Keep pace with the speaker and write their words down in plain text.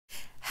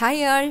Hi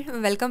all,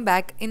 welcome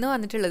back. ഇന്ന്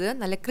വന്നിട്ടുള്ളത്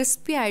നല്ല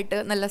ക്രിസ്പി ആയിട്ട്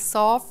നല്ല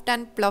സോഫ്റ്റ്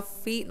ആൻഡ്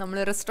പ്ലഫി നമ്മൾ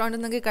റെസ്റ്റോറൻറ്റിൽ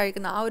നിന്നൊക്കെ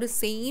കഴിക്കുന്ന ആ ഒരു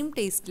സെയിം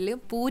ടേസ്റ്റിൽ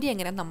പൂരി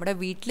എങ്ങനെ നമ്മുടെ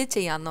വീട്ടിൽ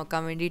ചെയ്യാൻ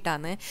നോക്കാൻ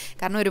വേണ്ടിയിട്ടാണ്.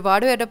 കാരണം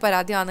ഒരുപാട് പേരുടെ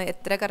പരാതിയാണ്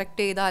എത്ര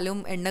കറക്റ്റ്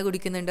ചെയ്താലും എണ്ണ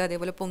കുടിക്കുന്നുണ്ട്,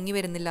 അതേപോലെ പൊങ്ങി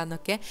വരുന്നില്ല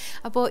എന്നൊക്കെ.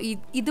 അപ്പോൾ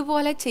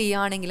ഇതുപോലെ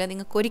ചെയ്യുകയാണെങ്കിൽ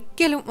നിങ്ങൾക്ക്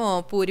ഒരിക്കലും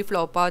പൂരി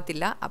ഫ്ലോപ്പ്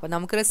ആവത്തില്ല. അപ്പോൾ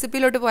നമുക്ക്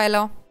റെസിപ്പിയിലോട്ട്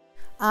പോയാലോ.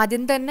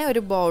 ആദ്യം തന്നെ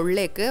ഒരു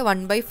ബൗളിലേക്ക്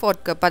 1/4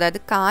 കപ്പ്, അതായത്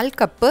 1/4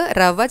 കപ്പ്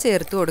റവ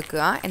ചേർത്ത്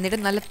കൊടുക്കുക. എന്നിട്ട്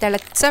നല്ല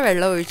തിളച്ച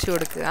വെള്ളം ഒഴിച്ചു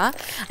കൊടുക്കുക.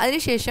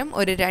 അതിനുശേഷം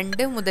ഒരു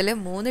 2 മുതൽ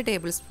 3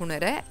 ടേബിൾ സ്പൂൺ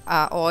വരെ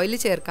ഓയിൽ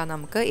ചേർക്കാം.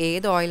 നമുക്ക്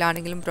ഏത്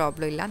ഓയിലാണെങ്കിലും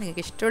പ്രോബ്ലം ഇല്ല,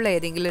 നിങ്ങൾക്ക് ഇഷ്ടമുള്ള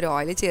ഏതെങ്കിലും ഒരു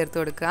ഓയിൽ ചേർത്ത്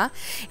കൊടുക്കുക.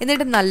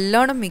 എന്നിട്ട്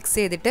നല്ലോണം മിക്സ്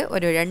ചെയ്തിട്ട്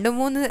ഒരു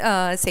 2-3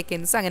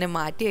 സെക്കൻഡ്സ് അങ്ങനെ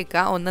മാറ്റി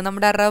വെക്കുക. ഒന്ന്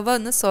നമ്മുടെ റവ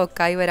ഒന്ന്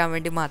സോക്കായി വരാൻ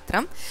വേണ്ടി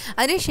മാത്രം.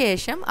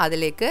 അതിനുശേഷം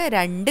അതിലേക്ക്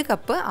 2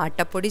 കപ്പ്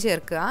ആട്ടപ്പൊടി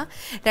ചേർക്കുക.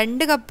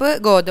 2 കപ്പ്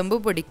ഗോതമ്പ്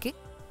പൊടിക്ക്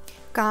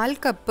 1/4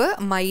 കപ്പ്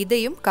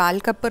മൈദയും 1/4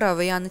 കപ്പ്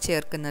റവയാണ്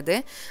ചേർക്കുന്നത്.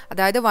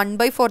 അതായത്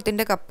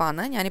 1/4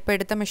 കപ്പാണ്. ഞാനിപ്പോൾ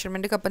എടുത്ത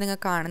മെഷർമെൻറ്റ് കപ്പ് നിങ്ങൾ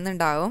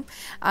കാണുന്നുണ്ടാവും.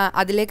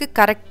 അതിലേക്ക്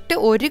കറക്റ്റ്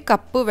 1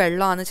 കപ്പ്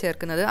വെള്ളമാണ്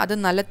ചേർക്കുന്നത്. അത്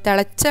നല്ല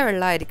തിളച്ച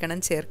വെള്ളമായിരിക്കണം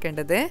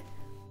ചേർക്കേണ്ടത്.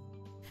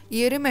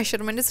 ഈ ഒരു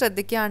മെഷർമെൻറ്റ്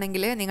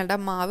ശ്രദ്ധിക്കുകയാണെങ്കിൽ നിങ്ങളുടെ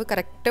മാവ്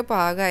കറക്റ്റ്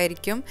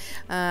പാകമായിരിക്കും.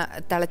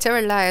 തിളച്ച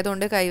വെള്ളം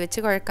ആയതുകൊണ്ട്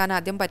കൈവച്ച് കുഴക്കാൻ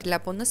ആദ്യം പറ്റില്ല.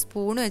 അപ്പോൾ ഒന്ന്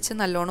സ്പൂൺ വെച്ച്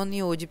നല്ലോണം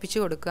ഒന്ന് യോജിപ്പിച്ച്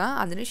കൊടുക്കുക.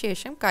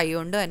 അതിനുശേഷം കൈ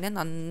കൊണ്ട് തന്നെ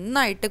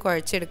നന്നായിട്ട്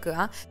കുഴച്ചെടുക്കുക.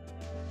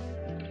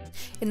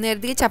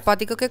 നേരത്തെ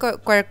ചപ്പാത്തിക്കൊക്കെ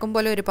കുഴക്കും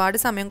പോലെ ഒരുപാട്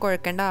സമയം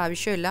കുഴക്കേണ്ട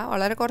ആവശ്യമില്ല.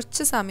 വളരെ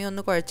കുറച്ച് സമയം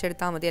ഒന്ന്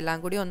കുഴച്ചെടുത്താൽ മതി. എല്ലാം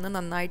കൂടി ഒന്ന്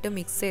നന്നായിട്ട്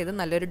മിക്സ് ചെയ്ത്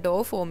നല്ലൊരു ഡോ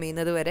ഫോം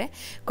ചെയ്യുന്നത് വരെ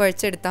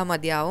കുഴച്ചെടുത്താൽ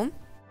മതിയാവും.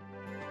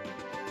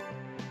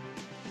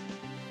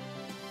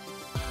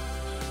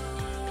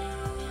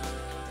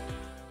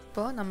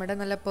 അപ്പോൾ നമ്മുടെ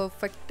നല്ല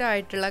പെർഫെക്റ്റ്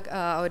ആയിട്ടുള്ള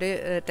ഒരു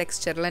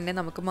ടെക്സ്ചറിൽ തന്നെ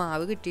നമുക്ക്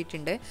മാവ്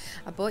കിട്ടിയിട്ടുണ്ട്.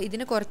 അപ്പോൾ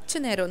ഇതിന് കുറച്ച്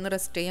നേരം ഒന്ന്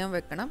റെസ്റ്റ് ചെയ്യാൻ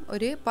വെക്കണം.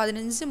 ഒരു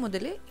 15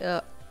 മുതൽ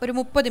ഒരു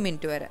 30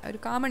 മിനിറ്റ് വരെ, ഒരു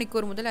 1/4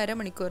 മണിക്കൂർ മുതൽ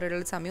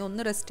അരമണിക്കൂറുള്ള സമയം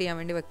ഒന്ന് റെസ്റ്റ് ചെയ്യാൻ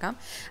വേണ്ടി വെക്കാം.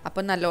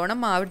 അപ്പോൾ നല്ലോണം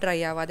മാവ് ഡ്രൈ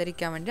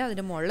ആവാതിരിക്കാൻ വേണ്ടി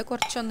അതിന് മുകളിൽ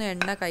കുറച്ചൊന്ന്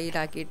എണ്ണ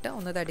കയ്യിലാക്കിയിട്ട്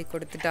ഒന്ന്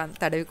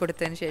തടവി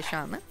കൊടുത്തതിന്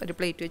ശേഷമാണ് ഒരു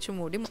പ്ലേറ്റ് വെച്ച്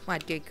മൂടി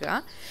മാറ്റി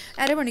വയ്ക്കുക.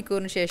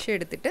 അരമണിക്കൂറിന് ശേഷം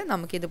എടുത്തിട്ട്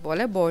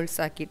നമുക്കിതുപോലെ ബോൾസ്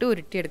ആക്കിയിട്ട്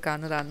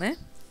ഉരുട്ടിയെടുക്കാവുന്നതാണ്.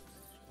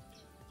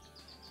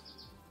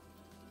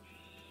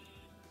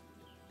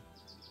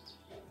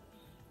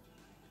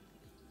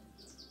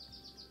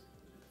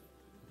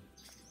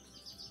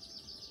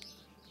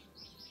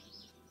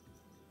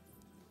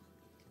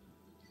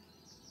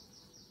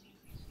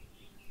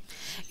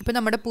 ഇപ്പോൾ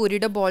നമ്മുടെ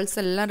പൂരിയുടെ ബോൾസ്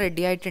എല്ലാം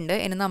റെഡി ആയിട്ടുണ്ട്.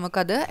 ഇനി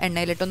നമുക്കത്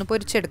എണ്ണയിലിട്ടൊന്ന്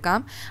പൊരിച്ചെടുക്കാം.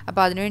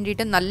 അപ്പോൾ അതിന്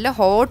വേണ്ടിയിട്ട് നല്ല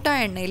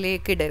ഹോട്ടായ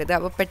എണ്ണയിലേക്ക് ഇടരുത്.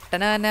 അപ്പോൾ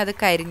പെട്ടെന്ന് തന്നെ അത്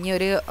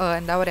കരിഞ്ഞൊരു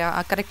എന്താ പറയുക,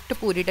 ആ കറക്റ്റ്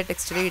പൂരിയുടെ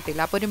ടെക്സ്ചർ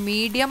കിട്ടില്ല. അപ്പോൾ ഒരു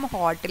മീഡിയം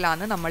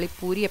ഹോട്ടിലാണ് നമ്മൾ ഈ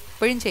പൂരി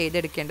എപ്പോഴും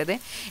ചെയ്തെടുക്കേണ്ടത്.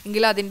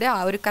 എങ്കിൽ അതിൻ്റെ ആ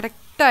ഒരു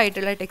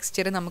ആയിട്ടുള്ള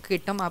ടെക്സ്ചർ നമുക്ക്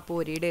കിട്ടും ആ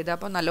പൂരിയുടെ ഇത്.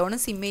 അപ്പോൾ നല്ലോണം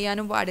സിം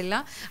ചെയ്യാനും പാടില്ല,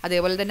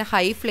 അതേപോലെ തന്നെ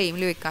ഹൈ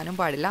ഫ്ലെയിമിൽ വെക്കാനും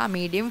പാടില്ല. ആ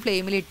മീഡിയം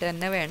ഫ്ലെയിമിൽ ഇട്ട്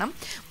തന്നെ വേണം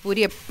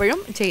പൂരി എപ്പോഴും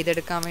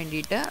ചെയ്തെടുക്കാൻ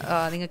വേണ്ടിയിട്ട്.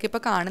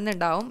 നിങ്ങൾക്കിപ്പോൾ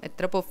കാണുന്നുണ്ടാവും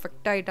എത്ര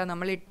പെർഫെക്റ്റായിട്ടാണ്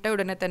നമ്മൾ ഇട്ട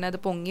ഉടനെ തന്നെ അത്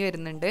പൊങ്ങി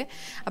വരുന്നുണ്ട്.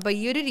 അപ്പോൾ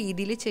ഈ ഒരു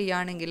രീതിയിൽ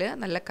ചെയ്യുകയാണെങ്കിൽ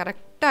നല്ല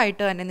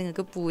കറക്റ്റായിട്ട് തന്നെ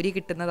നിങ്ങൾക്ക് പൂരി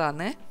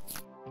കിട്ടുന്നതാണ്.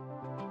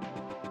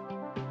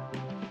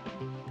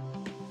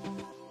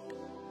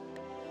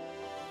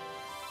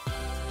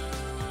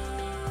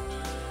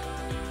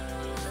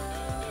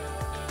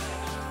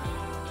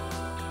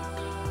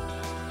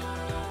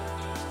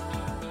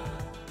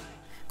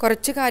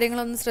 കുറച്ച്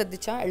കാര്യങ്ങളൊന്ന്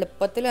ശ്രദ്ധിച്ചാൽ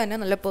എളുപ്പത്തിൽ തന്നെ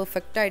നല്ല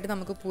പെർഫെക്റ്റായിട്ട്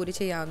നമുക്ക് പൂരി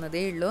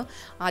ചെയ്യാവുന്നതേ ഉള്ളൂ.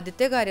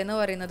 ആദ്യത്തെ കാര്യം എന്ന്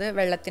പറയുന്നത്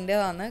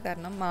വെള്ളത്തിൻ്റെതാണ്.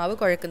 കാരണം മാവ്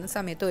കുഴക്കുന്ന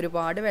സമയത്ത്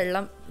ഒരുപാട്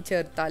വെള്ളം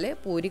ചേർത്താൽ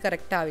പൂരി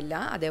കറക്റ്റ് ആവില്ല,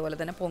 അതേപോലെ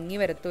തന്നെ പൊങ്ങി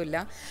വരത്തുമില്ല.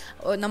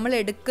 നമ്മൾ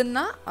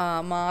എടുക്കുന്ന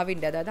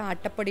മാവിൻ്റെ, അതായത്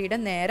ആട്ടപ്പൊടിയുടെ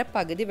നേരെ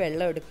പകുതി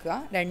വെള്ളം എടുക്കുക.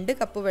 2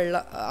 കപ്പ്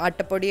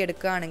ആട്ടപ്പൊടി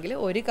എടുക്കുകയാണെങ്കിൽ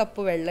 1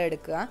 കപ്പ് വെള്ളം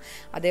എടുക്കുക.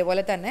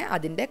 അതേപോലെ തന്നെ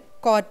അതിൻ്റെ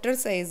 1/4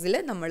 സൈസിൽ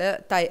നമ്മൾ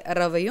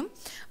റവയും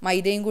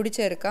മൈദയും കൂടി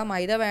ചേർക്കുക.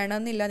 മൈദ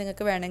വേണമെന്നില്ല,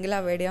 നിങ്ങൾക്ക് വേണമെങ്കിൽ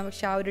അവോയ്ഡ് ചെയ്യാം.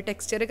 പക്ഷേ ആ ഒരു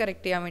ടെക്സ്ചർ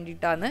കറക്റ്റ് ചെയ്യാൻ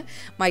വേണ്ടിയിട്ടാണ്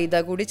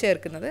മൈദ കൂടി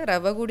ചേർക്കുന്നത്.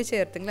 റവ കൂടി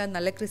ചേർത്തെങ്കിൽ അത്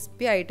നല്ല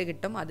ക്രിസ്പി ആയിട്ട്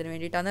കിട്ടും. അതിന്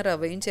വേണ്ടിയിട്ടാണ്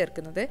റവയും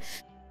ചേർക്കുന്നത്.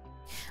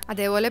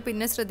 അതേപോലെ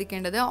പിന്നെ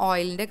ശ്രദ്ധിക്കേണ്ടത്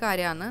ഓയിലിൻ്റെ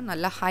കാര്യമാണ്.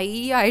 നല്ല ഹൈ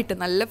ആയിട്ട്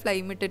നല്ല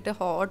ഫ്ലെയിം ഇട്ടിട്ട്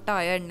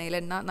ഹോട്ടായ എണ്ണയിൽ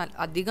എണ്ണ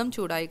അധികം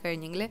ചൂടായി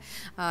കഴിഞ്ഞെങ്കിൽ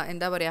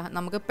എന്താ പറയുക,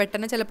 നമുക്ക്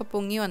പെട്ടെന്ന് ചിലപ്പോൾ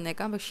പൊങ്ങി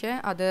വന്നേക്കാം, പക്ഷേ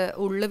അത്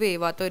ഉള്ളു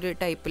വേവാത്ത ഒരു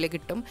ടൈപ്പിൽ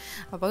കിട്ടും.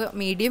 അപ്പോൾ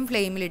മീഡിയം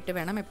ഫ്ലെയിമിലിട്ട്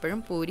വേണം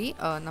എപ്പോഴും പൂരി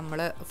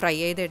നമ്മൾ ഫ്രൈ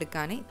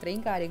ചെയ്തെടുക്കാൻ.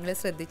 ഇത്രയും കാര്യങ്ങൾ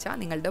ശ്രദ്ധിച്ചാൽ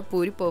നിങ്ങളുടെ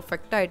പൂരി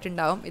പെർഫെക്റ്റ്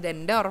ആയിട്ടുണ്ടാവും.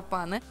 ഇതെൻ്റെ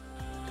ഉറപ്പാണ്.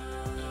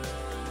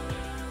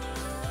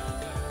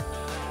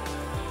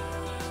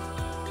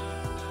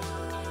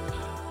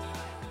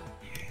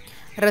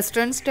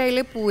 റെസ്റ്റോറൻറ്റ്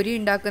സ്റ്റൈലിൽ പൂരി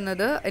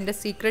ഉണ്ടാക്കുന്നത് എൻ്റെ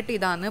സീക്രട്ട്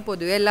ഇതാണ്.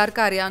 പൊതുവെ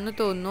എല്ലാവർക്കും അറിയാമെന്ന്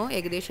തോന്നുന്നു.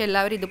 ഏകദേശം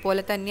എല്ലാവരും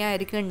ഇതുപോലെ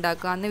തന്നെയായിരിക്കും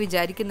ഉണ്ടാക്കുക എന്ന്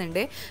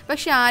വിചാരിക്കുന്നുണ്ട്.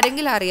 പക്ഷേ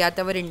ആരെങ്കിലും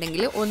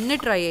അറിയാത്തവരുണ്ടെങ്കിൽ ഒന്ന്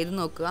ട്രൈ ചെയ്ത്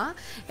നോക്കുക.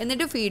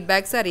 എന്നിട്ട്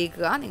ഫീഡ്ബാക്ക്സ്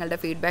അറിയിക്കുക. നിങ്ങളുടെ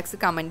ഫീഡ്ബാക്ക്സ്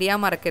കമൻറ്റ്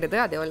ചെയ്യാൻ മറക്കരുത്.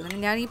 അതേപോലെ തന്നെ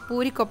ഞാൻ ഈ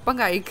പൂരിക്കൊപ്പം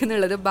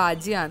കഴിക്കുന്നുള്ളത്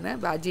ബാജിയാണ്.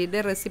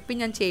 ബാജിയുടെ റെസിപ്പി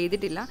ഞാൻ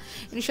ചെയ്തിട്ടില്ല.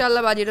 ഇൻഷാ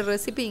അല്ലാഹ് ബാജിയുടെ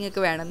റെസിപ്പി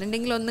നിങ്ങൾക്ക്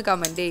വേണമെന്നുണ്ടെങ്കിൽ ഒന്ന്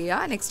കമൻറ്റ്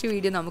ചെയ്യുക. നെക്സ്റ്റ്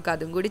വീഡിയോ നമുക്ക്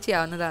അതും കൂടി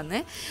ചെയ്യാവുന്നതാണ്.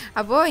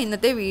 അപ്പോൾ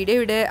ഇന്നത്തെ വീഡിയോ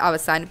ഇവിടെ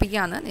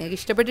അവസാനിപ്പിക്കുകയാണ്. നിങ്ങൾക്ക്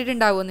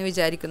ഇഷ്ടപ്പെട്ടിട്ടുണ്ടാവുമെന്ന്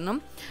വിചാരിക്കുന്നു.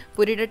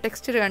 പൂരിയുടെ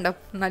ടെക്സ്ചർ കണ്ടോ,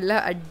 നല്ല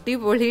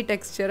അടിപൊളി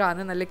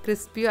ടെക്സ്ചറാണ്. നല്ല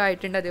ക്രിസ്പി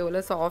ആയിട്ടുണ്ട്,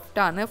 അതേപോലെ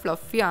സോഫ്റ്റാണ്,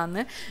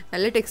 ഫ്ലഫിയാണ്,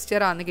 നല്ല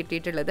ടെക്സ്ചറാണ്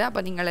കിട്ടിയിട്ടുള്ളത്.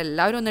 അപ്പോൾ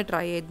നിങ്ങളെല്ലാവരും ഒന്ന്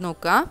ട്രൈ ചെയ്ത്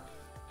നോക്കുക.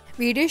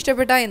 വീഡിയോ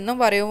ഇഷ്ടപ്പെട്ടാൽ എന്നും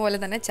പറയും പോലെ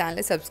തന്നെ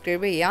ചാനൽ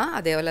സബ്സ്ക്രൈബ് ചെയ്യുക,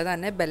 അതേപോലെ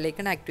തന്നെ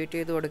ബെല്ലൈക്കൺ ആക്ടിവേറ്റ്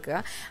ചെയ്ത് കൊടുക്കുക.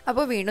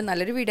 അപ്പോൾ വീണ്ടും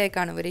നല്ലൊരു വീഡിയോ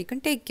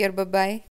കാണുമ്പോഴേക്കും ടേക്ക് കെയർ, ബൈ.